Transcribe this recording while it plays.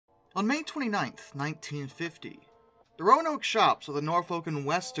On May 29th, 1950, the Roanoke Shops of the Norfolk and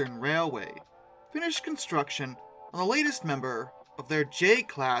Western Railway finished construction on the latest member of their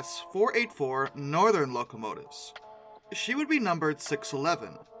J-Class 484 Northern locomotives. She would be numbered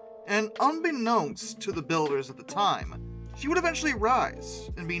 611, and unbeknownst to the builders at the time, she would eventually rise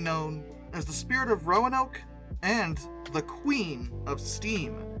and be known as the Spirit of Roanoke and the Queen of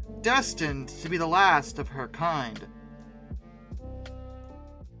Steam, destined to be the last of her kind.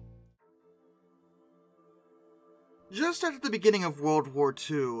 Just after the beginning of World War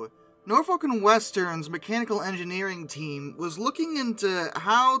II, Norfolk and Western's mechanical engineering team was looking into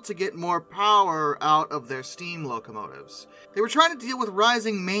how to get more power out of their steam locomotives. They were trying to deal with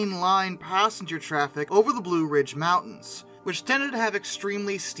rising mainline passenger traffic over the Blue Ridge Mountains, which tended to have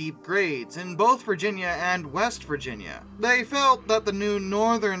extremely steep grades in both Virginia and West Virginia. They felt that the new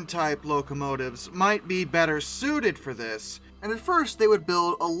Northern-type locomotives might be better suited for this, and at first they would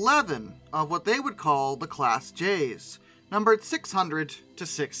build 11 of what they would call the Class J's, numbered 600 to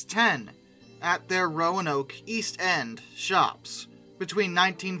 610, at their Roanoke East End shops between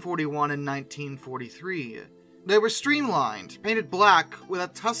 1941 and 1943. They were streamlined, painted black with a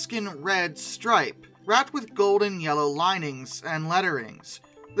Tuscan red stripe, wrapped with golden yellow linings and letterings.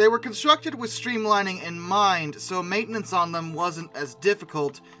 They were constructed with streamlining in mind, so maintenance on them wasn't as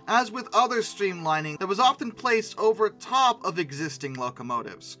difficult as with other streamlining that was often placed over top of existing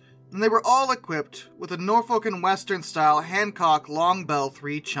locomotives. And they were all equipped with a Norfolk and Western style Hancock long bell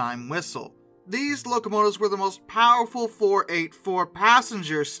 3-chime whistle. These locomotives were the most powerful 484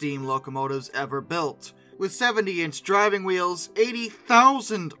 passenger steam locomotives ever built, with 70-inch driving wheels,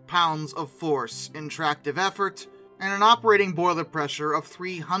 80,000 pounds of force in tractive effort, and an operating boiler pressure of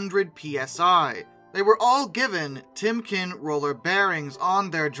 300 psi. They were all given Timken roller bearings on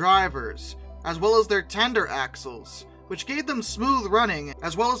their drivers, as well as their tender axles, which gave them smooth running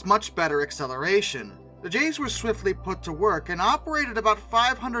as well as much better acceleration. The J's were swiftly put to work and operated about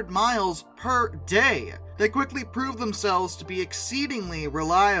 500 miles per day. They quickly proved themselves to be exceedingly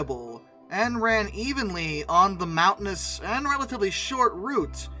reliable and ran evenly on the mountainous and relatively short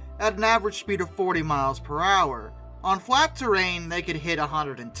route at an average speed of 40 miles per hour. On flat terrain, they could hit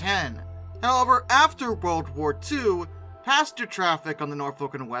 110. However, after World War II, passenger traffic on the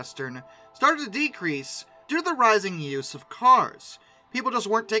Norfolk and Western started to decrease due to the rising use of cars. People just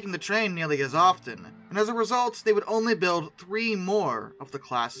weren't taking the train nearly as often, and as a result, they would only build 3 more of the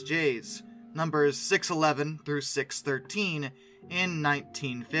Class J's, numbers 611 through 613, in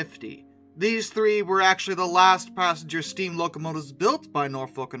 1950. These 3 were actually the last passenger steam locomotives built by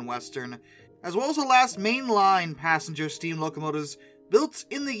Norfolk and Western, as well as the last mainline passenger steam locomotives built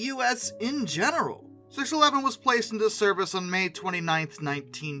in the US in general. 611 was placed into service on May 29,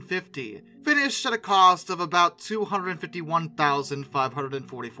 1950, finished at a cost of about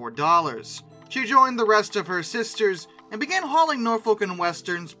 $251,544. She joined the rest of her sisters and began hauling Norfolk and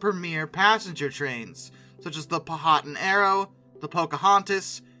Western's premier passenger trains, such as the Powhatan Arrow, the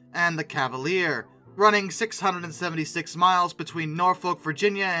Pocahontas, and the Cavalier, running 676 miles between Norfolk,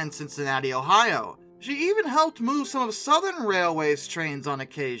 Virginia and Cincinnati, Ohio. She even helped move some of Southern Railway's trains on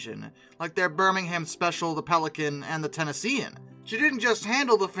occasion, like their Birmingham Special, the Pelican, and the Tennessean. She didn't just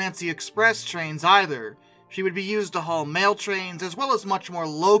handle the fancy express trains either. She would be used to haul mail trains as well as much more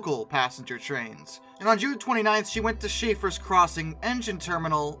local passenger trains. And on June 29th, she went to Schaefer's Crossing Engine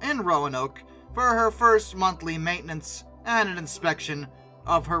Terminal in Roanoke for her first monthly maintenance and an inspection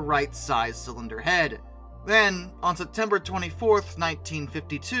of her right-sized cylinder head. Then, on September 24th,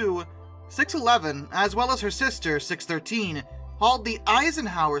 1952, 611, as well as her sister, 613, hauled the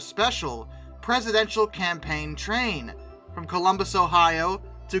Eisenhower Special Presidential Campaign Train from Columbus, Ohio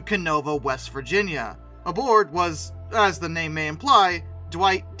to Canova, West Virginia. Aboard was, as the name may imply,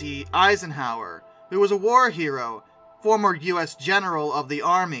 Dwight D. Eisenhower, who was a war hero, former U.S. General of the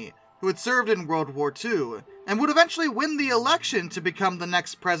Army, who had served in World War II, and would eventually win the election to become the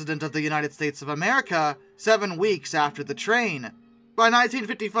next President of the United States of America 7 weeks after the train. By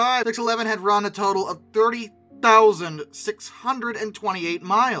 1955, 611 had run a total of 30,628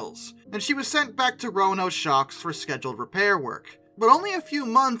 miles, and she was sent back to Roanoke Shops for scheduled repair work. But only a few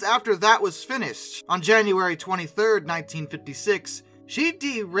months after that was finished, on January 23, 1956, she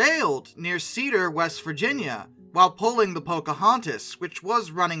derailed near Cedar, West Virginia, while pulling the Pocahontas, which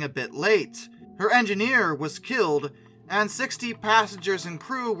was running a bit late. Her engineer was killed, and 60 passengers and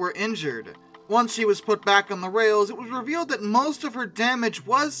crew were injured. Once she was put back on the rails, it was revealed that most of her damage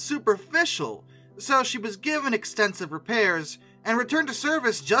was superficial, so she was given extensive repairs and returned to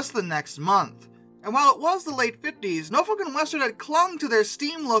service just the next month. And while it was the late 50s, Norfolk and Western had clung to their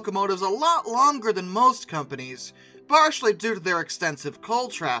steam locomotives a lot longer than most companies, partially due to their extensive coal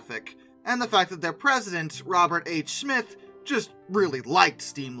traffic, and the fact that their president, Robert H. Smith, just really liked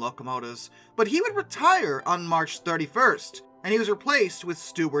steam locomotives. But he would retire on March 31st, and he was replaced with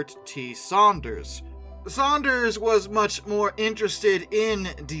Stewart T. Saunders. Saunders was much more interested in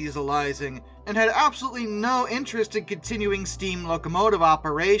dieselizing, and had absolutely no interest in continuing steam locomotive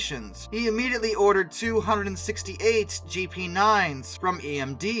operations. He immediately ordered 268 GP9s from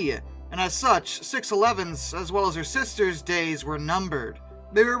EMD, and as such, 611's as well as her sister's days were numbered.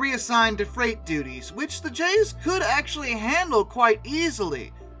 They were reassigned to freight duties, which the Jays could actually handle quite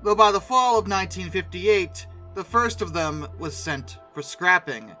easily, though by the fall of 1958, the first of them was sent for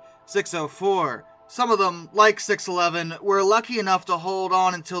scrapping. 604. Some of them, like 611, were lucky enough to hold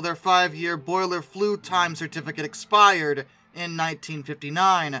on until their 5-year boiler flue time certificate expired in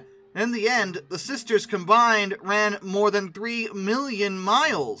 1959. And in the end, the sisters combined ran more than 3 million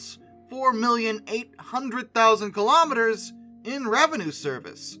miles, 4,800,000 kilometers, in revenue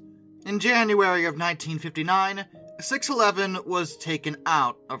service. In January of 1959, 611 was taken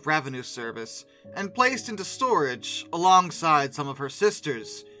out of revenue service and placed into storage alongside some of her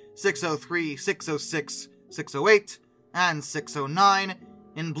sisters, 603, 606, 608, and 609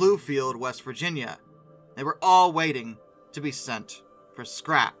 in Bluefield, West Virginia. They were all waiting to be sent for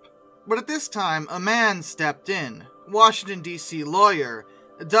scrap. But at this time, a man stepped in, Washington, D.C. lawyer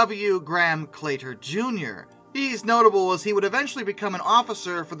W. Graham Claytor Jr. He's notable as he would eventually become an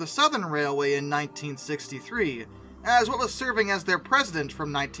officer for the Southern Railway in 1963, as well as serving as their president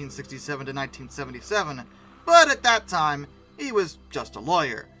from 1967 to 1977, but at that time, he was just a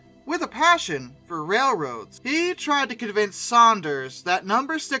lawyer. With a passion for railroads, he tried to convince Saunders that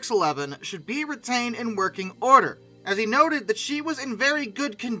number 611 should be retained in working order, as he noted that she was in very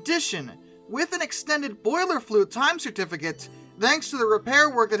good condition, with an extended boiler flue time certificate, thanks to the repair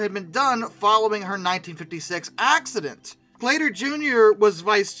work that had been done following her 1956 accident. Claytor Jr. was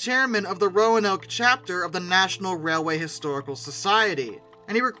vice chairman of the Roanoke chapter of the National Railway Historical Society,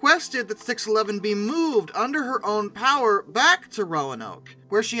 and he requested that 611 be moved under her own power back to Roanoke,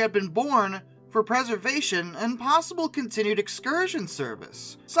 where she had been born, for preservation and possible continued excursion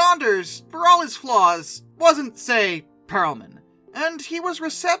service. Saunders, for all his flaws, wasn't, say, Perlman, and he was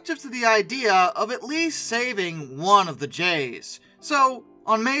receptive to the idea of at least saving one of the Jays. So,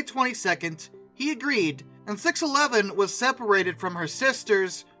 on May 22nd, he agreed, and 611 was separated from her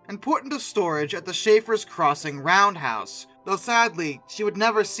sisters and put into storage at the Schaefer's Crossing Roundhouse, though sadly, she would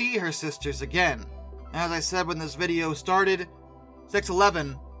never see her sisters again. As I said when this video started,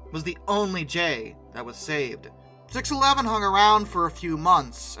 611 was the only Jay that was saved. 611 hung around for a few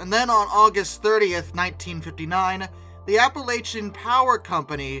months, and then on August 30th, 1959, the Appalachian Power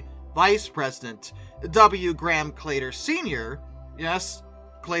Company Vice President W. Graham Claytor Sr., yes,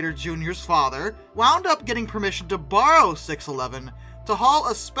 Claytor Jr.'s father, wound up getting permission to borrow 611 to haul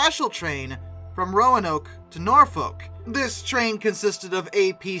a special train from Roanoke to Norfolk. This train consisted of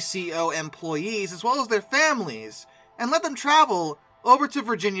APCO employees as well as their families, and let them travel over to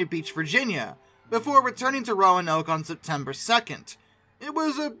Virginia Beach, Virginia, before returning to Roanoke on September 2nd. It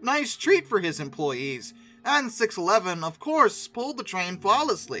was a nice treat for his employees, and 611, of course, pulled the train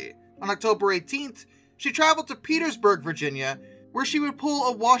flawlessly. On October 18th, she traveled to Petersburg, Virginia, where she would pull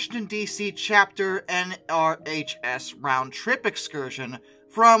a Washington, D.C. chapter NRHS round-trip excursion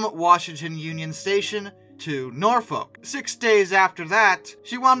from Washington Union Station to Norfolk. 6 days after that,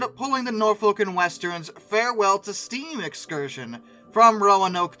 she wound up pulling the Norfolk and Western's Farewell to Steam excursion from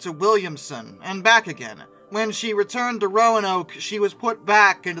Roanoke to Williamson and back again. When she returned to Roanoke, she was put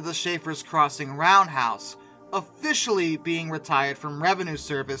back into the Schaefer's Crossing Roundhouse, officially being retired from revenue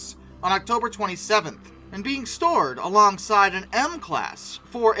service on October 27th, and being stored alongside an M-Class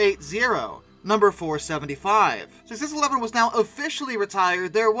 480, number 475. Since 611 was now officially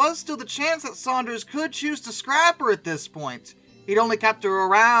retired, there was still the chance that Saunders could choose to scrap her at this point. He'd only kept her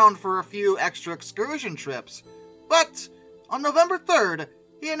around for a few extra excursion trips. But on November 3rd,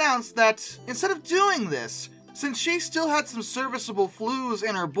 he announced that instead of doing this, since she still had some serviceable flues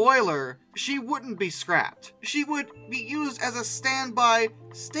in her boiler, she wouldn't be scrapped. She would be used as a standby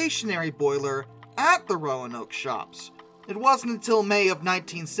stationary boiler at the Roanoke Shops. It wasn't until May of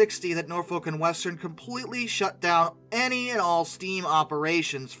 1960 that Norfolk and Western completely shut down any and all steam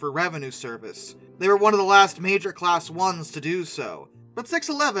operations for revenue service. They were one of the last major Class 1s to do so, but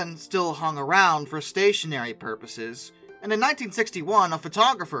 611 still hung around for stationary purposes, and in 1961 a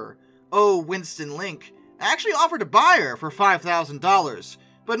photographer, O. Winston Link, actually offered to buy her for $5,000,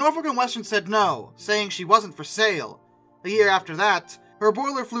 but Norfolk and Western said no, saying she wasn't for sale. A year after that, her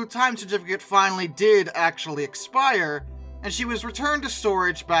boiler flue time certificate finally did actually expire, and she was returned to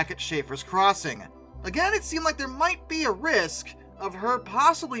storage back at Schaefer's Crossing. Again, it seemed like there might be a risk of her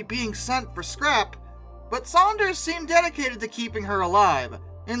possibly being sent for scrap, but Saunders seemed dedicated to keeping her alive.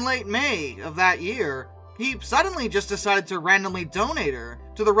 In late May of that year, he suddenly just decided to randomly donate her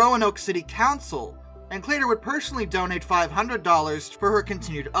to the Roanoke City Council, and Claytor would personally donate $500 for her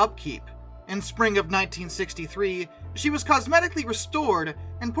continued upkeep. In spring of 1963, she was cosmetically restored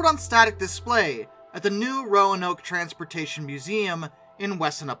and put on static display at the new Roanoke Transportation Museum in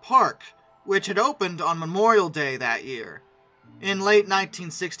Wessana Park, which had opened on Memorial Day that year. In late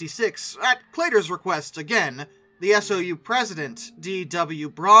 1966, at Claytor's request again, the SOU president, D.W.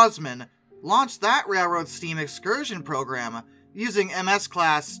 Brosman, launched that railroad steam excursion program using MS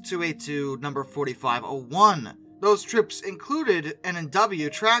Class 282 number 4501. Those trips included an NW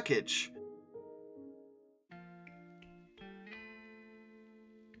trackage.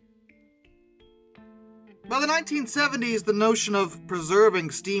 By the 1970s, the notion of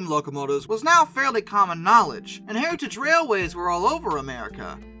preserving steam locomotives was now fairly common knowledge, and heritage railways were all over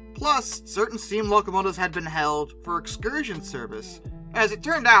America. Plus, certain steam locomotives had been held for excursion service. As it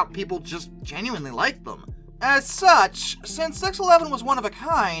turned out, people just genuinely liked them. As such, since 611 was one of a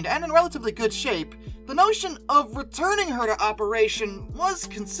kind and in relatively good shape, the notion of returning her to operation was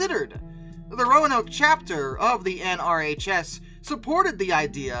considered. The Roanoke chapter of the NRHS supported the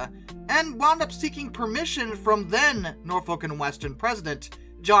idea and wound up seeking permission from then Norfolk and Western president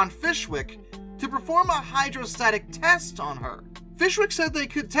John Fishwick to perform a hydrostatic test on her. Fishwick said they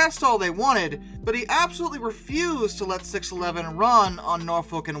could test all they wanted, but he absolutely refused to let 611 run on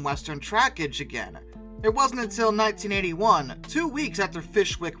Norfolk and Western trackage again. It wasn't until 1981, 2 weeks after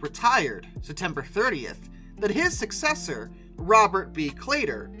Fishwick retired, September 30th, that his successor, Robert B.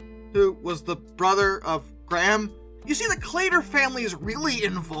 Claytor, who was the brother of Graham. You see, the Claytor family is really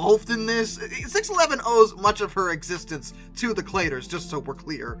involved in this. 611 owes much of her existence to the Claytors, just so we're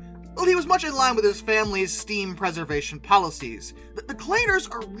clear. Well, he was much in line with his family's steam preservation policies. The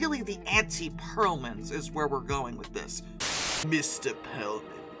Claytors are really the anti-Perlmans, is where we're going with this. Mr. Perlman,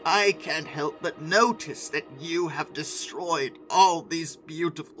 I can't help but notice that you have destroyed all these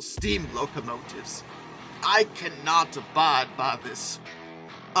beautiful steam locomotives. I cannot abide by this.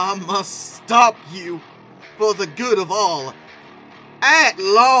 I must stop you for the good of all. At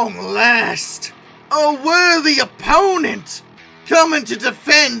long last, a worthy opponent coming to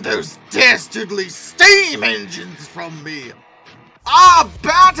defend those dastardly steam engines from me. Our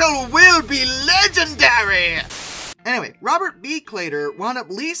battle will be legendary! Anyway, Robert B. Claytor wound up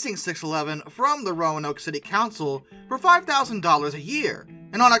leasing 611 from the Roanoke City Council for $5,000 a year,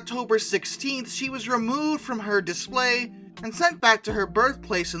 and on October 16th, she was removed from her display and sent back to her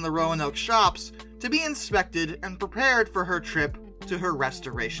birthplace in the Roanoke Shops to be inspected and prepared for her trip to her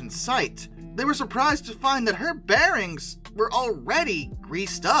restoration site. They were surprised to find that her bearings were already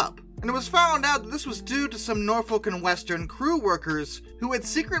greased up, and it was found out that this was due to some Norfolk and Western crew workers who had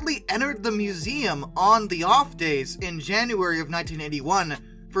secretly entered the museum on the off days in January of 1981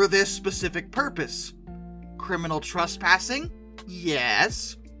 for this specific purpose. Criminal trespassing?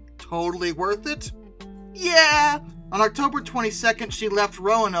 Yes. Totally worth it? Yeah. On October 22nd, she left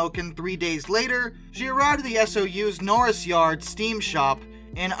Roanoke, and 3 days later, she arrived at the SOU's Norris Yard steam shop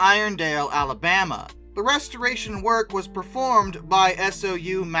in Irondale, Alabama. The restoration work was performed by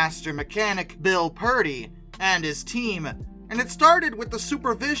SOU Master Mechanic Bill Purdy and his team, and it started with the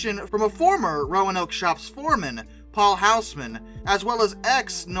supervision from a former Roanoke Shops foreman, Paul Houseman, as well as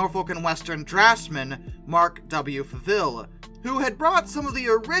ex-Norfolk and Western draftsman Mark W. Faville, who had brought some of the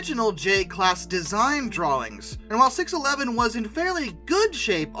original J-Class design drawings. And while 611 was in fairly good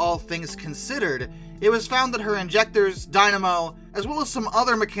shape, all things considered, it was found that her injectors, dynamo, as well as some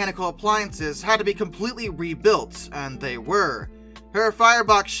other mechanical appliances had to be completely rebuilt, and they were. Her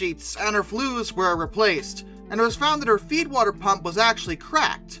firebox sheets and her flues were replaced, and it was found that her feedwater pump was actually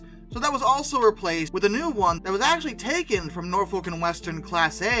cracked, so that was also replaced with a new one that was actually taken from Norfolk and Western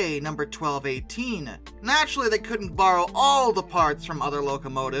Class A, number 1218. Naturally, they couldn't borrow all the parts from other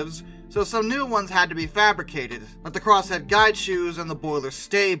locomotives, so some new ones had to be fabricated, like the crosshead guide shoes and the boiler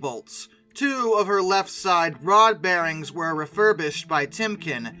stay bolts. 2 of her left side rod bearings were refurbished by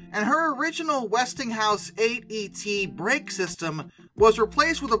Timken, and her original Westinghouse 8ET brake system was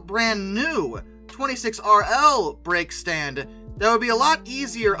replaced with a brand new 26RL brake stand that would be a lot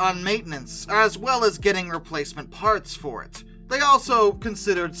easier on maintenance, as well as getting replacement parts for it. They also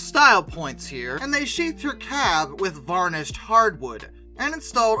considered style points here, and they sheathed her cab with varnished hardwood, and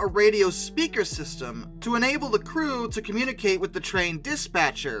installed a radio speaker system to enable the crew to communicate with the train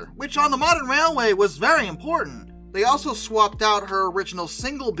dispatcher, which on the modern railway was very important. They also swapped out her original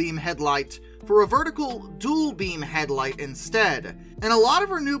single beam headlight for a vertical dual-beam headlight instead. And a lot of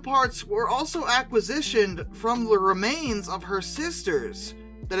her new parts were also acquisitioned from the remains of her sisters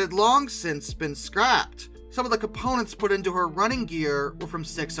that had long since been scrapped. Some of the components put into her running gear were from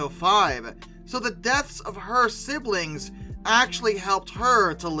 605, so the deaths of her siblings actually helped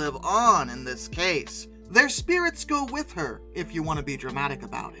her to live on in this case. Their spirits go with her, if you want to be dramatic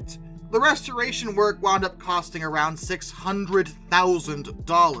about it. The restoration work wound up costing around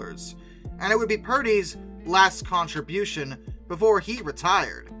 $600,000, and it would be Purdy's last contribution before he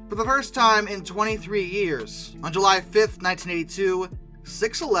retired. For the first time in 23 years, on July 5th, 1982,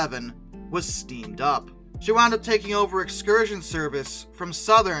 611 was steamed up. She wound up taking over Excursion service from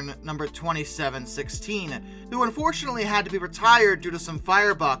Southern number 2716, who unfortunately had to be retired due to some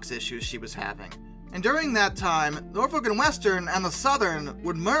firebox issues she was having. And during that time, Norfolk and Western and the Southern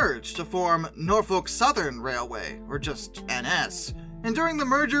would merge to form Norfolk Southern Railway, or just NS. And during the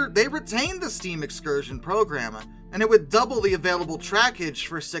merger, they retained the steam excursion program, and it would double the available trackage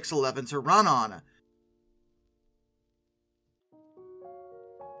for 611 to run on.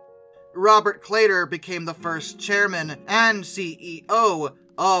 Robert Claytor became the first chairman and CEO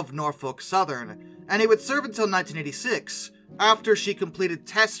of Norfolk Southern, and he would serve until 1986, after she completed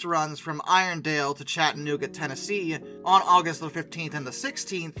test runs from Irondale to Chattanooga, Tennessee on August the 15th and the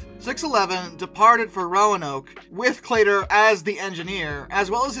 16th. 611 departed for Roanoke with Claytor as the engineer,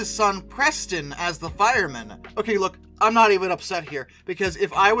 as well as his son Preston as the fireman. Okay, look, I'm not even upset here, because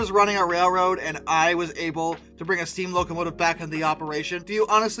if I was running a railroad and I was able to bring a steam locomotive back into the operation, do you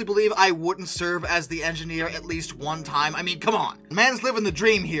honestly believe I wouldn't serve as the engineer at least one time? I mean, come on. Man's living the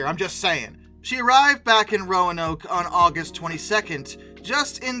dream here, I'm just saying. She arrived back in Roanoke on August 22nd,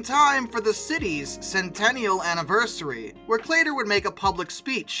 just in time for the city's centennial anniversary, where Claytor would make a public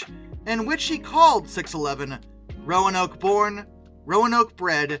speech, in which he called 611 Roanoke born, Roanoke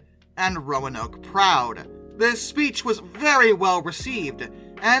bred, and Roanoke proud. This speech was very well received,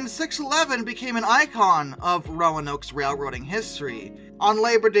 and 611 became an icon of Roanoke's railroading history. On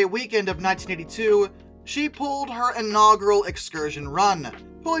Labor Day weekend of 1982, she pulled her inaugural excursion run,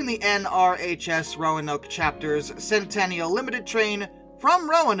 pulling the NRHS Roanoke Chapter's Centennial Limited train from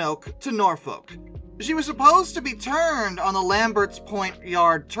Roanoke to Norfolk. She was supposed to be turned on the Lambert's Point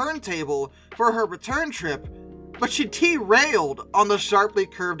Yard turntable for her return trip, but she derailed on the sharply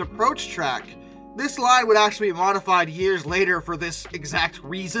curved approach track. This line would actually be modified years later for this exact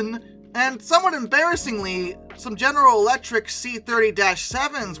reason, and somewhat embarrassingly, some General Electric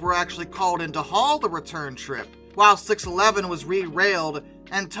C-30-7s were actually called in to haul the return trip, while 611 was re-railed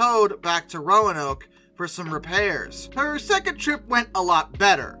and towed back to Roanoke for some repairs. Her second trip went a lot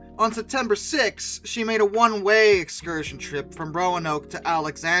better. On September 6, she made a one-way excursion trip from Roanoke to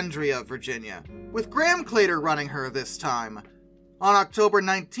Alexandria, Virginia, with Graham Claytor running her this time. On October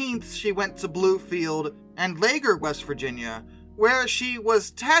 19th, she went to Bluefield and Lager, West Virginia, where she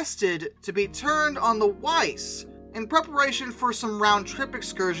was tested to be turned on the Weiss in preparation for some round-trip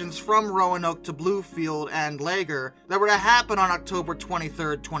excursions from Roanoke to Bluefield and Lager that were to happen on October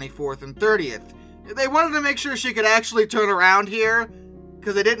 23rd, 24th, and 30th. They wanted to make sure she could actually turn around here,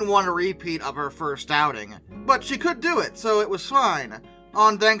 because they didn't want a repeat of her first outing. But she could do it, so it was fine.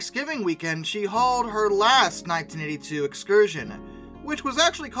 On Thanksgiving weekend, she hauled her last 1982 excursion, which was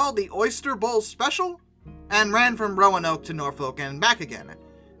actually called the Oyster Bowl Special, and ran from Roanoke to Norfolk and back again.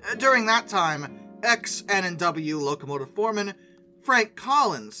 During that time, ex-N&W locomotive foreman Frank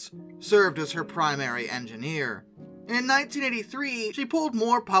Collins served as her primary engineer. In 1983, she pulled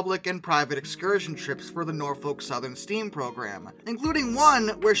more public and private excursion trips for the Norfolk Southern Steam program, including one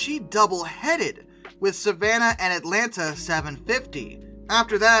where she double-headed with Savannah and Atlanta 750.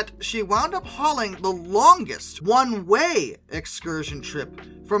 After that, she wound up hauling the longest one-way excursion trip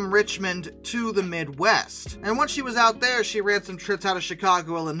from Richmond to the Midwest. And once she was out there, she ran some trips out of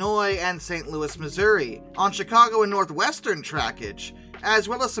Chicago, Illinois, and St. Louis, Missouri, on Chicago and Northwestern trackage, as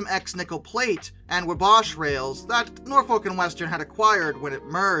well as some ex-nickel plate and Wabash rails that Norfolk and Western had acquired when it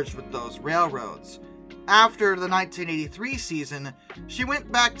merged with those railroads. After the 1983 season, she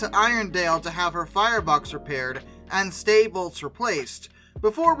went back to Irondale to have her firebox repaired and stay bolts replaced,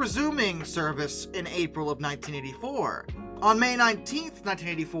 before resuming service in April of 1984. On May 19th,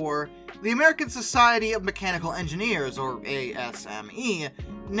 1984, the American Society of Mechanical Engineers, or ASME,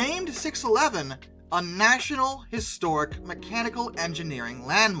 named 611 a National Historic Mechanical Engineering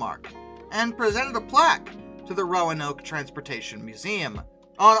Landmark, and presented a plaque to the Roanoke Transportation Museum.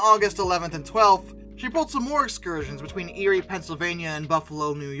 On August 11th and 12th, she pulled some more excursions between Erie, Pennsylvania and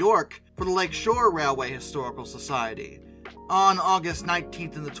Buffalo, New York for the Lake Shore Railway Historical Society. On August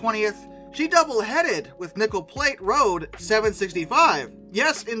 19th and the 20th, she double-headed with Nickel Plate Road 765.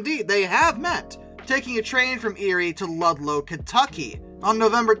 Yes, indeed, they have met, taking a train from Erie to Ludlow, Kentucky. On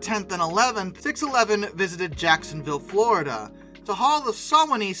November 10th and 11th, 611 visited Jacksonville, Florida, to haul the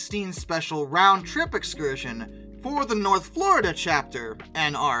Sauwany Steen Special round-trip excursion for the North Florida chapter,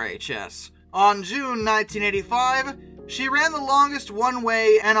 NRHS. On June 1985, she ran the longest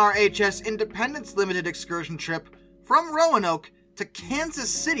one-way NRHS Independence Limited excursion trip from Roanoke to Kansas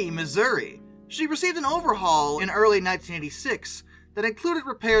City, Missouri. She received an overhaul in early 1986 that included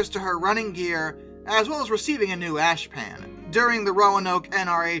repairs to her running gear, as well as receiving a new ash pan. During the Roanoke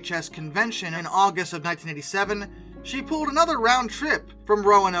NRHS convention in August of 1987, she pulled another round trip from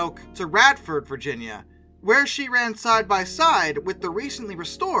Roanoke to Radford, Virginia, where she ran side by side with the recently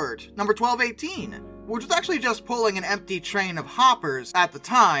restored number 1218, which was actually just pulling an empty train of hoppers at the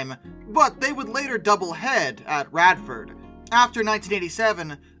time, but they would later double head at Radford. After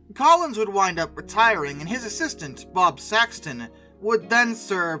 1987, Collins would wind up retiring, and his assistant, Bob Saxton, would then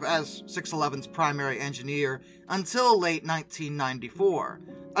serve as 611's primary engineer until late 1994.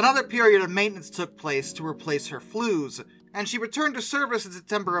 Another period of maintenance took place to replace her flues, and she returned to service in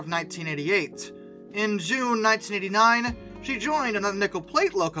September of 1988. In June 1989, she joined another nickel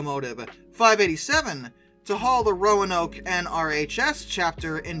plate locomotive, 587, to haul the Roanoke NRHS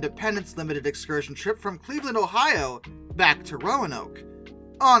Chapter Independence Limited excursion trip from Cleveland, Ohio, back to Roanoke.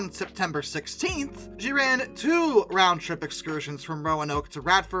 On September 16th, she ran 2 round-trip excursions from Roanoke to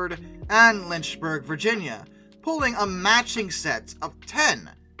Radford and Lynchburg, Virginia, pulling a matching set of 10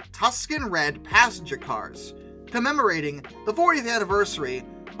 Tuscan red passenger cars, commemorating the 40th anniversary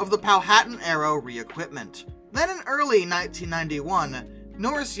of the Powhatan Arrow re-equipment. Then in early 1991,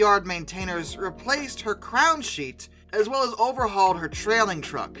 Norris Yard maintainers replaced her crown sheet as well as overhauled her trailing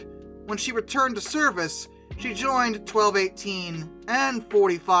truck. When she returned to service, she joined 1218 and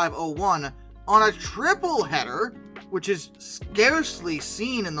 4501 on a triple header, which is scarcely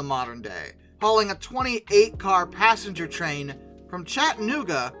seen in the modern day, hauling a 28-car passenger train from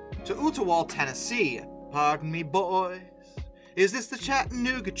Chattanooga to Ottawa, Tennessee. Pardon me, boys, is this the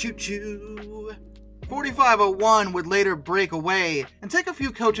Chattanooga choo-choo? 4501 would later break away and take a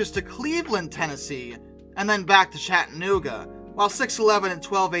few coaches to Cleveland, Tennessee, and then back to Chattanooga, while 611 and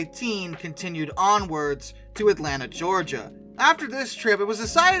 1218 continued onwards to Atlanta, Georgia. After this trip, it was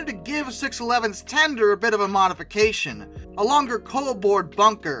decided to give 611's tender a bit of a modification, a longer coal-board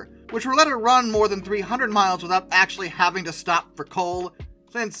bunker, which would let her run more than 300 miles without actually having to stop for coal,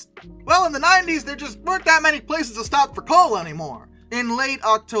 since, well, in the 90s there just weren't that many places to stop for coal anymore. In late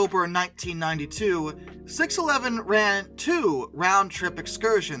October 1992, 611 ran 2 round-trip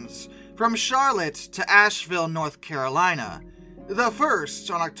excursions from Charlotte to Asheville, North Carolina. The first,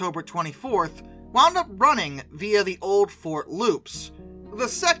 on October 24th, wound up running via the Old Fort Loops. The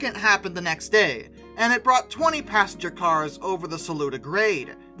second happened the next day, and it brought 20 passenger cars over the Saluda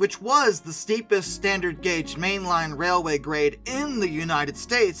Grade, which was the steepest standard gauge mainline railway grade in the United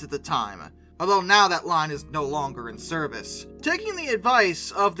States at the time, although now that line is no longer in service. Taking the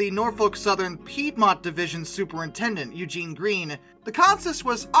advice of the Norfolk Southern Piedmont Division Superintendent Eugene Green, the consist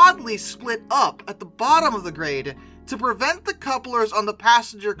was oddly split up at the bottom of the grade to prevent the couplers on the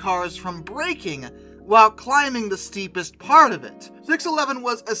passenger cars from braking while climbing the steepest part of it. 611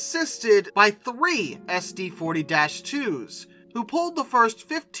 was assisted by 3 SD40-2s, who pulled the first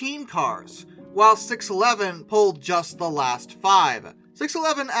 15 cars, while 611 pulled just the last 5.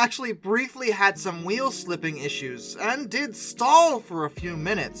 611 actually briefly had some wheel slipping issues and did stall for a few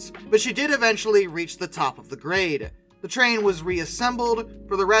minutes, but she did eventually reach the top of the grade. The train was reassembled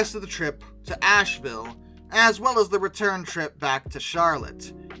for the rest of the trip to Asheville, as well as the return trip back to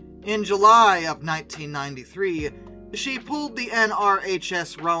Charlotte. In July of 1993, she pulled the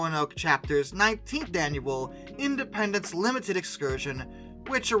NRHS Roanoke Chapter's 19th annual Independence Limited excursion,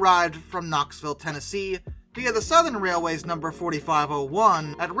 which arrived from Knoxville, Tennessee, via the Southern Railway's number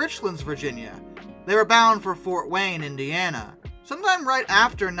 4501 at Richlands, Virginia. They were bound for Fort Wayne, Indiana. Sometime right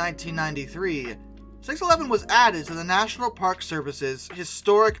after 1993, 611 was added to the National Park Service's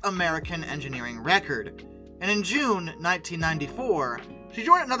Historic American Engineering Record, and in June 1994, she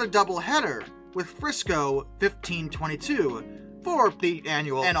joined another doubleheader with Frisco 1522 for the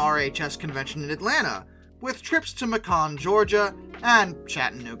annual NRHS convention in Atlanta, with trips to Macon, Georgia, and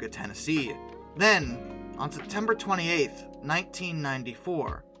Chattanooga, Tennessee. Then, on September 28,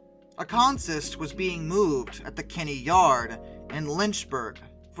 1994, a consist was being moved at the Kinney Yard in Lynchburg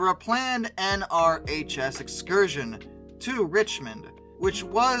for a planned NRHS excursion to Richmond, which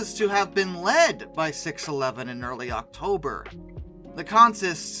was to have been led by 611 in early October. The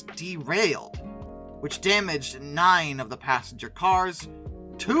consist derailed, which damaged 9 of the passenger cars,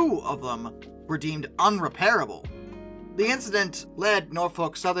 2 of them were deemed unrepairable. The incident led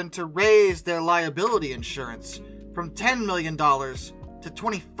Norfolk Southern to raise their liability insurance from $10 million to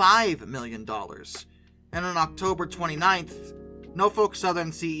 $25 million. And on October 29th, Norfolk Southern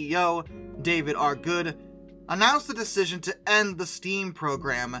CEO David R. Good announced the decision to end the steam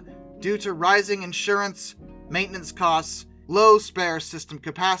program due to rising insurance, maintenance costs, low spare system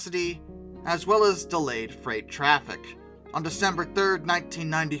capacity, as well as delayed freight traffic. On December 3rd,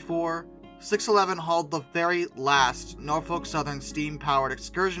 1994, 611 hauled the very last Norfolk Southern steam-powered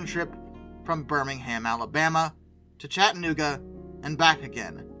excursion trip from Birmingham, Alabama, to Chattanooga and back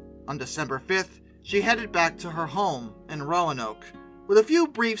again. On December 5th, she headed back to her home in Roanoke. With a few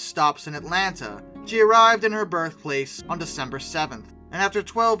brief stops in Atlanta, she arrived in her birthplace on December 7th, and after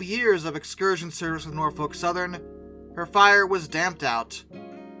 12 years of excursion service with Norfolk Southern, her fire was damped out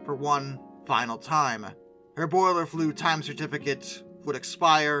for one final time. Her boiler flue time certificate would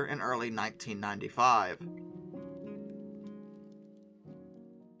expire in early 1995.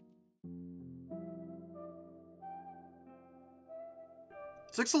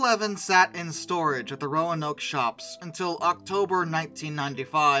 .611 sat in storage at the Roanoke Shops until October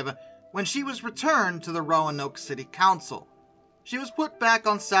 1995, when she was returned to the Roanoke City Council. She was put back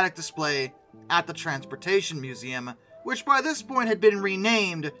on static display at the Transportation Museum, which by this point had been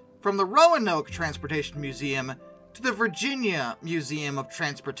renamed from the Roanoke Transportation Museum to the Virginia Museum of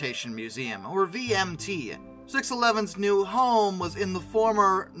Transportation Museum, or VMT. 611's new home was in the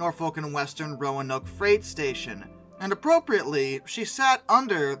former Norfolk and Western Roanoke Freight Station, and appropriately, she sat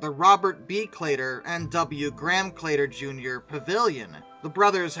under the Robert B. Clater and W. Graham Clater Jr. Pavilion. The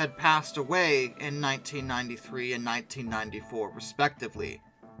brothers had passed away in 1993 and 1994, respectively.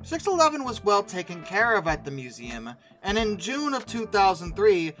 611 was well taken care of at the museum, and in June of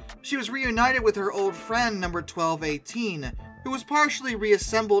 2003, she was reunited with her old friend number 1218, who was partially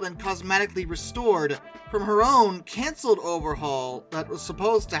reassembled and cosmetically restored from her own cancelled overhaul that was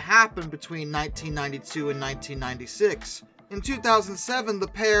supposed to happen between 1992 and 1996. In 2007, the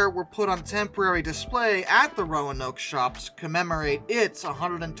pair were put on temporary display at the Roanoke Shops to commemorate its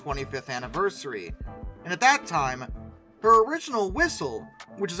 125th anniversary, and at that time, her original whistle,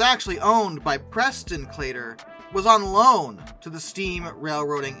 which is actually owned by Preston Clater, was on loan to the Steam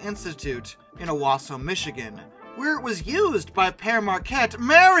Railroading Institute in Owasso, Michigan, where it was used by Père Marquette.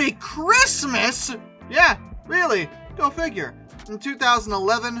 Merry Christmas! Yeah, really, go figure. In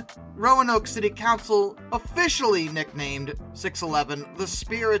 2011, Roanoke City Council officially nicknamed 611 the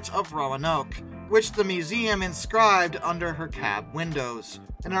Spirit of Roanoke, which the museum inscribed under her cab windows.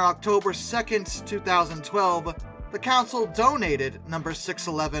 And on October 2nd, 2012, the council donated number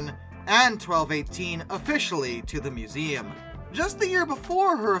 611 and 1218 officially to the museum. Just the year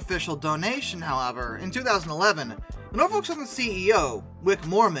before her official donation, however, in 2011, the Norfolk Southern CEO, Wick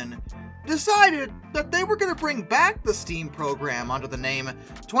Moorman, decided that they were going to bring back the steam program under the name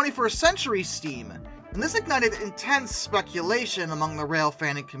 21st Century Steam, and this ignited intense speculation among the rail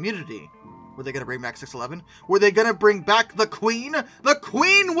fanning community. Were they going to bring back 611? Were they going to bring back the Queen? The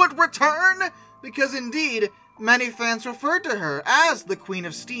Queen would return! Because indeed, many fans referred to her as the Queen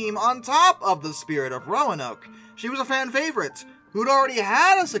of Steam on top of the Spirit of Roanoke. She was a fan favorite who'd already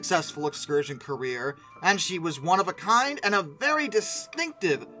had a successful excursion career, and she was one of a kind and a very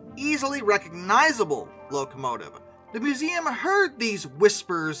distinctive, easily recognizable locomotive. The museum heard these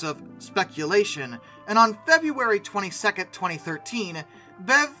whispers of speculation, and on February 22nd, 2013,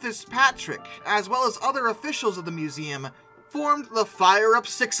 Bev Fitzpatrick, as well as other officials of the museum, formed the Fire Up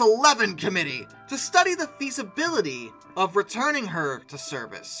 611 Committee to study the feasibility of returning her to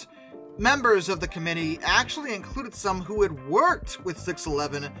service. Members of the committee actually included some who had worked with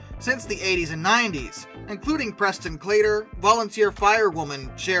 611 since the 80s and 90s, including Preston Clater, volunteer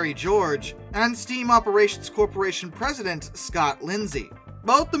firewoman Sherry George, and Steam Operations Corporation President Scott Lindsay.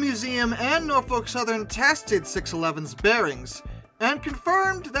 Both the museum and Norfolk Southern tested 611's bearings and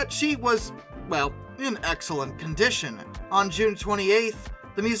confirmed that she was, well, in excellent condition. On June 28th,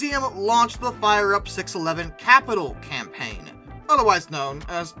 the museum launched the Fire Up 611 Capital Campaign, otherwise known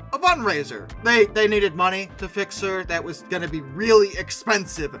as a fundraiser. They needed money to fix her that was gonna be really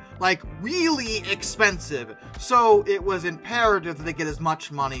expensive, like really expensive, so it was imperative that they get as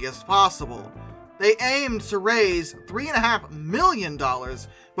much money as possible. They aimed to raise $3.5 million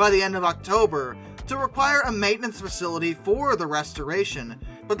by the end of October to require a maintenance facility for the restoration,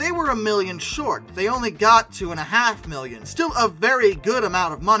 but they were $1 million short. They only got $2.5 million. Still a very good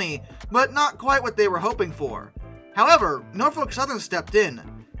amount of money, but not quite what they were hoping for. However, Norfolk Southern stepped in.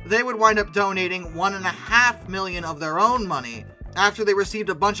 They would wind up donating $1.5 million of their own money after they received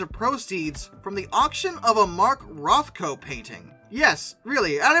a bunch of proceeds from the auction of a Mark Rothko painting. Yes,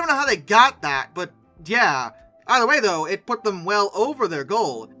 really, I don't even know how they got that, but yeah. Either way, though, it put them well over their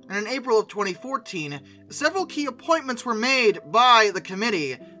goal, and in April of 2014, several key appointments were made by the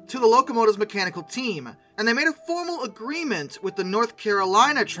committee to the locomotive's mechanical team, and they made a formal agreement with the North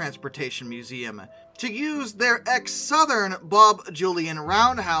Carolina Transportation Museum to use their ex-Southern Bob Julian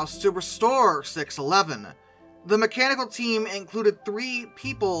roundhouse to restore 611. The mechanical team included 3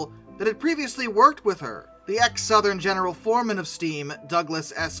 people that had previously worked with her: the ex-Southern General Foreman of Steam,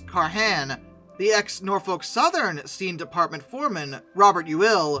 Douglas S. Carhan, the ex-Norfolk Southern Steam Department Foreman, Robert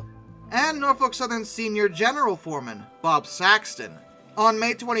Ewell, and Norfolk Southern Senior General Foreman, Bob Saxton. On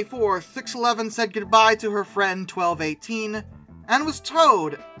May 24th, 611 said goodbye to her friend 1218 and was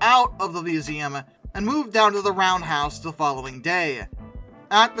towed out of the museum and moved down to the roundhouse the following day.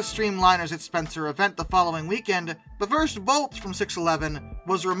 At the Streamliners at Spencer event the following weekend, the first bolt from 611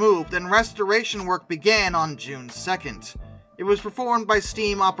 was removed and restoration work began on June 2nd. It was performed by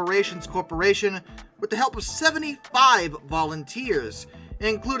Steam Operations Corporation with the help of 75 volunteers,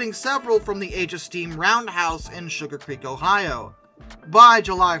 including several from the Age of Steam Roundhouse in Sugar Creek, Ohio. By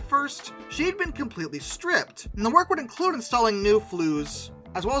July 1st, she'd been completely stripped, and the work would include installing new flues,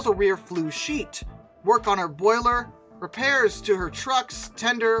 as well as a rear flue sheet, work on her boiler, repairs to her trucks,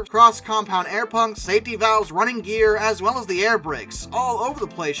 tender, cross-compound air pumps, safety valves, running gear, as well as the air brakes. All over the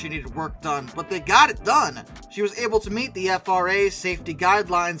place she needed work done, but they got it done. She was able to meet the FRA safety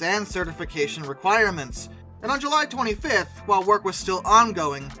guidelines and certification requirements. And on July 25th, while work was still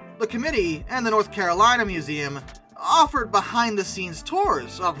ongoing, the committee and the North Carolina Museum offered behind-the-scenes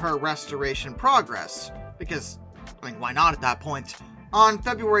tours of her restoration progress. Because, why not at that point? On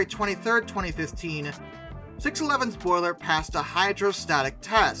February 23rd, 2015, 611's boiler passed a hydrostatic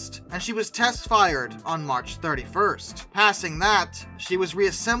test, and she was test-fired on March 31st. Passing that, she was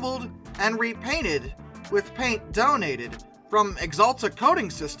reassembled and repainted with paint donated from Exalta Coating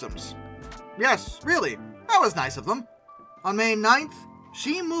Systems. Yes, really, that was nice of them. On May 9th,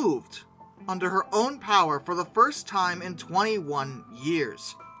 she moved under her own power for the first time in 21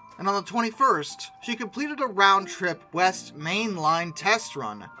 years. And on the 21st, she completed a round-trip West Mainline test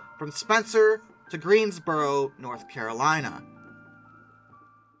run from Spencer to Greensboro, North Carolina.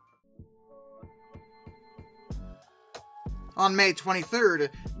 On May 23rd,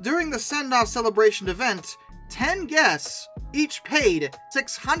 during the send-off celebration event, 10 guests each paid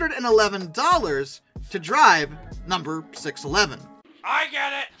 $611 to drive number 611. I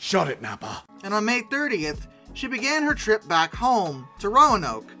get it! Shut it, Napa. And on May 30th, she began her trip back home to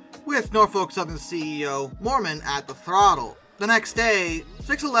Roanoke, with Norfolk Southern CEO Mormon at the throttle. The next day,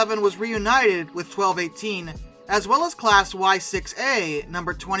 611 was reunited with 1218, as well as Class Y6A,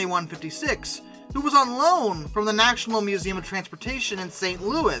 number 2156, who was on loan from the National Museum of Transportation in St.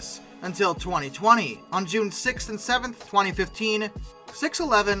 Louis until 2020. On June 6th and 7th, 2015,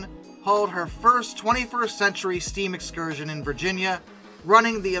 611 hauled her first 21st century steam excursion in Virginia,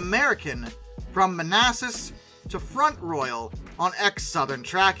 running the American from Manassas to Front Royal on ex-Southern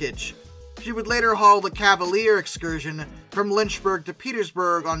trackage. She would later haul the Cavalier excursion from Lynchburg to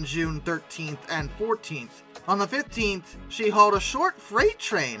Petersburg on June 13th and 14th. On the 15th, she hauled a short freight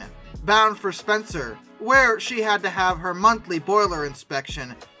train bound for Spencer, where she had to have her monthly boiler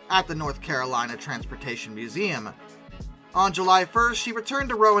inspection at the North Carolina Transportation Museum. On July 1st, she returned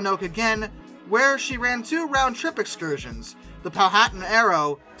to Roanoke again, where she ran 2 round-trip excursions, the Powhatan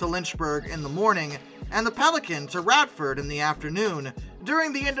Arrow to Lynchburg in the morning, and the Pelican to Radford in the afternoon,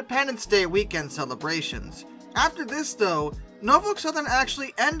 during the Independence Day weekend celebrations. After this, though, Norfolk Southern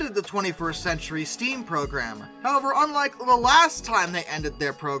actually ended the 21st Century Steam program. However, unlike the last time they ended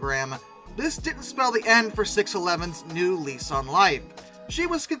their program, this didn't spell the end for 611's new lease on life. She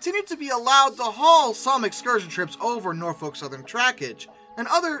was continued to be allowed to haul some excursion trips over Norfolk Southern trackage, and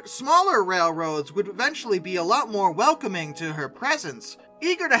other smaller railroads would eventually be a lot more welcoming to her presence,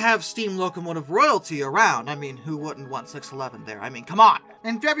 eager to have steam locomotive royalty around. Who wouldn't want 611 there? Come on!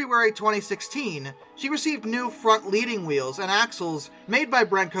 In February 2016, she received new front leading wheels and axles made by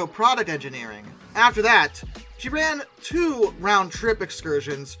Brenco Product Engineering. After that, she ran 2 round-trip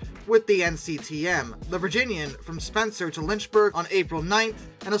excursions with the NCTM, the Virginian from Spencer to Lynchburg on April 9th,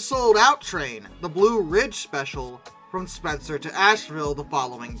 and a sold-out train, the Blue Ridge Special, from Spencer to Asheville the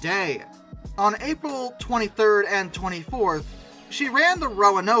following day. On April 23rd and 24th, she ran the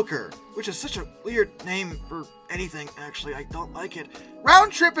Roanoker, which is such a weird name for anything, actually, I don't like it.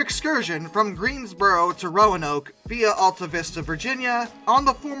 Round-trip excursion from Greensboro to Roanoke via Alta Vista, Virginia, on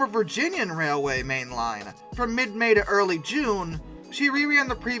the former Virginian Railway main line. From mid-May to early June, she reran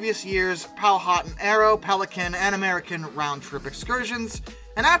the previous year's Powhatan Arrow, Pelican, and American round-trip excursions,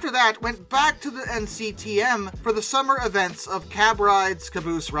 and after that went back to the NCTM for the summer events of cab rides,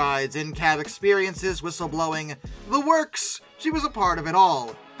 caboose rides, in-cab experiences, whistleblowing, the works. She was a part of it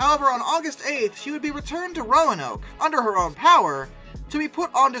all. However, on August 8th, she would be returned to Roanoke, under her own power, to be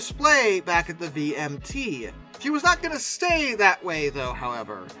put on display back at the VMT. She was not going to stay that way, though,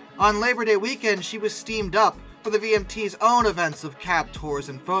 however. On Labor Day weekend, she was steamed up for the VMT's own events of cab tours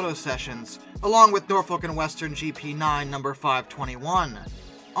and photo sessions, along with Norfolk and Western GP9 number 521.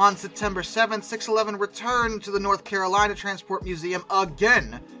 On September 7th, 611 returned to the North Carolina Transport Museum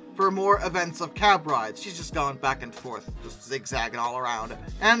again for more events of cab rides. She's just going back and forth, just zigzagging all around.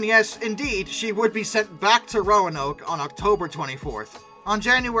 And yes, indeed, she would be sent back to Roanoke on October 24th. On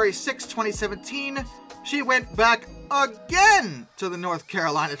January 6, 2017, she went back again to the North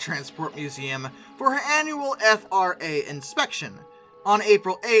Carolina Transport Museum for her annual FRA inspection. On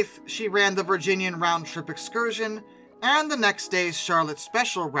April 8th, she ran the Virginian round-trip excursion, and the next day's Charlotte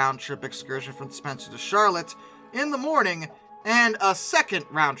Special round-trip excursion from Spencer to Charlotte in the morning, and a second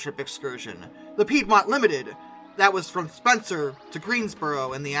round-trip excursion, the Piedmont Limited, that was from Spencer to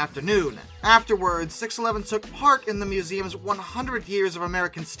Greensboro in the afternoon. Afterwards, 611 took part in the museum's 100 Years of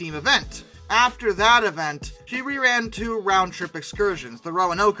American Steam event. After that event, she reran 2 round-trip excursions, the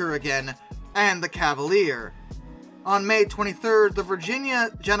Roanoker again, and the Cavalier. On May 23rd, the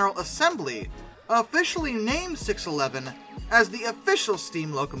Virginia General Assembly officially named 611 as the official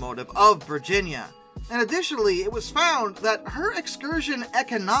steam locomotive of Virginia. And additionally, it was found that her excursion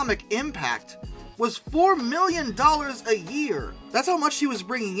economic impact was $4 million a year. That's how much she was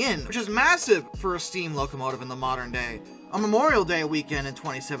bringing in, which is massive for a steam locomotive in the modern day. On Memorial Day weekend in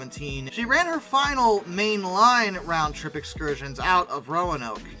 2017, she ran her final mainline round-trip excursions out of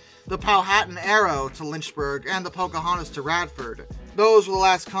Roanoke, the Powhatan Arrow to Lynchburg, and the Pocahontas to Radford. Those were the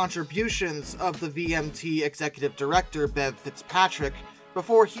last contributions of the VMT Executive Director, Bev Fitzpatrick,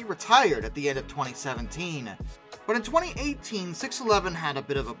 before he retired at the end of 2017. But in 2018, 611 had a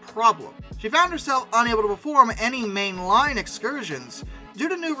bit of a problem. She found herself unable to perform any mainline excursions due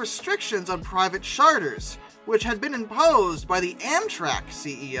to new restrictions on private charters, which had been imposed by the Amtrak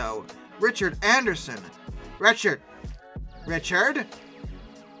CEO, Richard Anderson. Richard?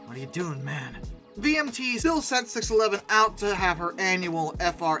 What are you doing, man? VMT still sent 611 out to have her annual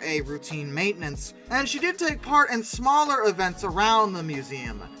FRA routine maintenance, and she did take part in smaller events around the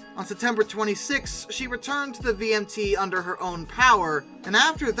museum. On September 26, she returned to the VMT under her own power, and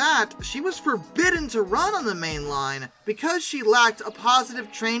after that, she was forbidden to run on the main line because she lacked a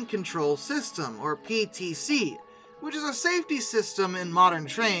positive train control system, or PTC, which is a safety system in modern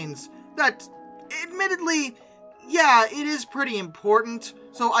trains that, admittedly, yeah, it is pretty important,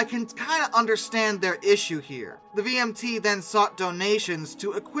 so I can kind of understand their issue here. The VMT then sought donations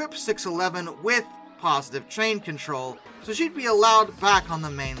to equip 611 with positive train control, so she'd be allowed back on the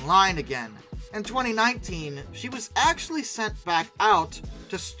main line again. In 2019, she was actually sent back out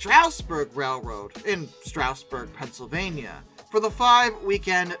to Strasburg Railroad in Strasburg, Pennsylvania, for the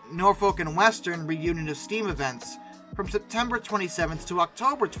 5-weekend Norfolk and Western reunion of steam events from September 27th to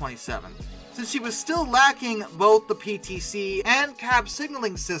October 27th. Since she was still lacking both the PTC and cab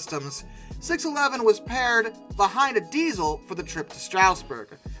signaling systems, 611 was paired behind a diesel for the trip to Strasburg.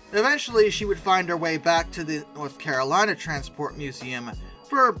 Eventually, she would find her way back to the North Carolina Transport Museum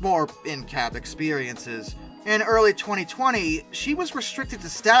for more in-cab experiences. In early 2020, she was restricted to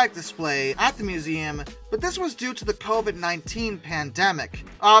static display at the museum, but this was due to the COVID-19 pandemic.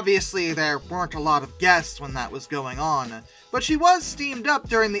 Obviously, there weren't a lot of guests when that was going on, but she was steamed up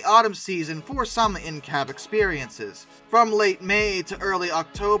during the autumn season for some in-cab experiences. From late May to early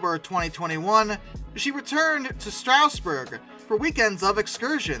October 2021, she returned to Strasburg for weekends of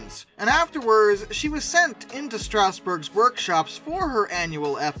excursions, and afterwards she was sent into Strasburg's workshops for her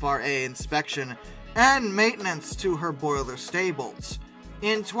annual FRA inspection and maintenance to her boiler stables.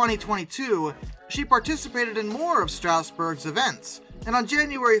 In 2022, she participated in more of Strasburg's events, and on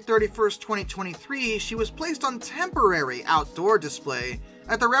January 31st, 2023, she was placed on temporary outdoor display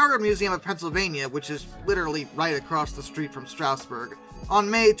at the Railroad Museum of Pennsylvania, which is literally right across the street from Strasburg. On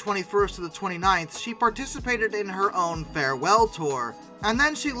May 21st to the 29th, she participated in her own farewell tour, and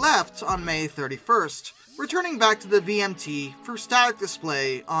then she left on May 31st, returning back to the VMT for static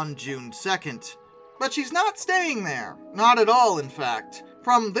display on June 2nd. But she's not staying there. Not at all, in fact.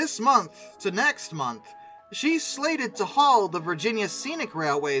 From this month to next month, she's slated to haul the Virginia Scenic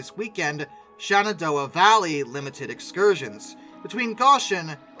Railway's weekend Shenandoah Valley Limited excursions between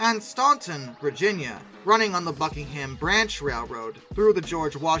Goshen and Staunton, Virginia, running on the Buckingham Branch Railroad through the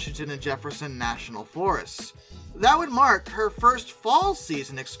George Washington and Jefferson National Forests. That would mark her first fall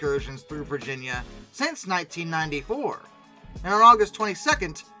season excursions through Virginia since 1994. and on August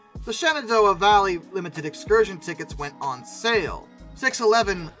 22nd, the Shenandoah Valley Limited Excursion tickets went on sale.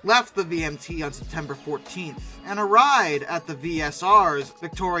 611 left the VMT on September 14th and arrived at the VSR's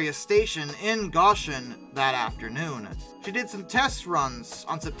Victoria Station in Goshen that afternoon. She did some test runs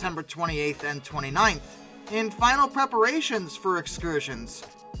on September 28th and 29th in final preparations for excursions,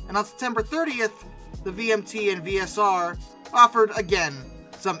 and on September 30th, the VMT and VSR offered again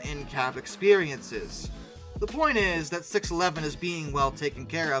some in-cab experiences. The point is that 611 is being well taken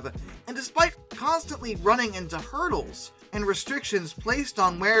care of, and despite constantly running into hurdles and restrictions placed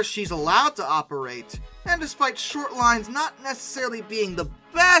on where she's allowed to operate, and despite short lines not necessarily being the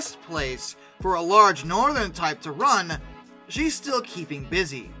best place for a large northern type to run, she's still keeping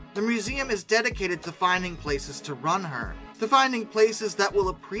busy. The museum is dedicated to finding places to run her, to finding places that will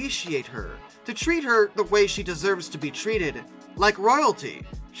appreciate her, to treat her the way she deserves to be treated, like royalty.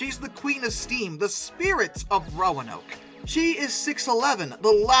 She's the Queen of Steam, the Spirit of Roanoke. She is 611,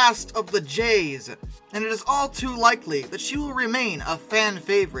 the last of the J's, and it is all too likely that she will remain a fan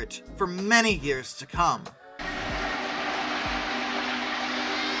favorite for many years to come.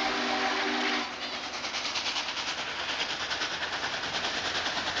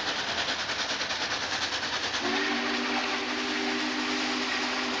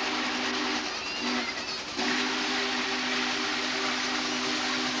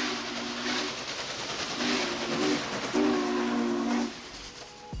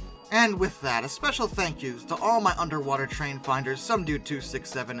 And with that, a special thank yous to all my underwater train finders, Some Dude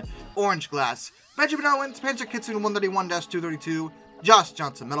 267, Orange Glass, Benjamin Owens, Panzer Kitsune 131-232, Josh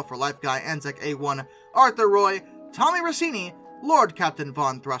Johnson, Metal for Life Guy, Anzac A1, Arthur Roy, Tommy Rossini, Lord Captain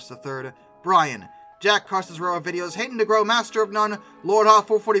Von Thrust III, Brian, Jack Carson's Row of Videos, Hayden DeGrow, Master of None, Lord Ha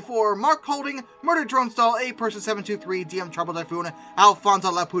 444, Mark Holding, Murder Drone Stall, A Person 723, DM Trouble Typhoon,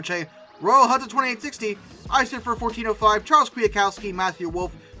 Alfonso Lapuche, Royal Hunter 2860, Icer 1405, Charles Kwiatkowski, Matthew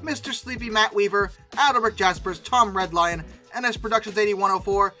Wolf, Mr. Sleepy Matt Weaver, Adalbert Jaspers, Tom Redlion, NS Productions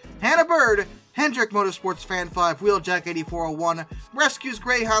 8104, Hannah Bird, Hendrick Motorsports Fan 5, Wheeljack 8401, Rescues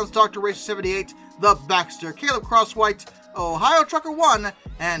Greyhounds, Dr. Racer 78, The Baxter, Caleb Crosswhite, Ohio Trucker 1,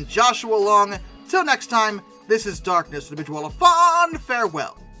 and Joshua Long. Till next time, this is Darkness, the Bidwell of Fun.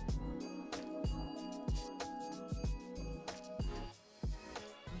 Farewell.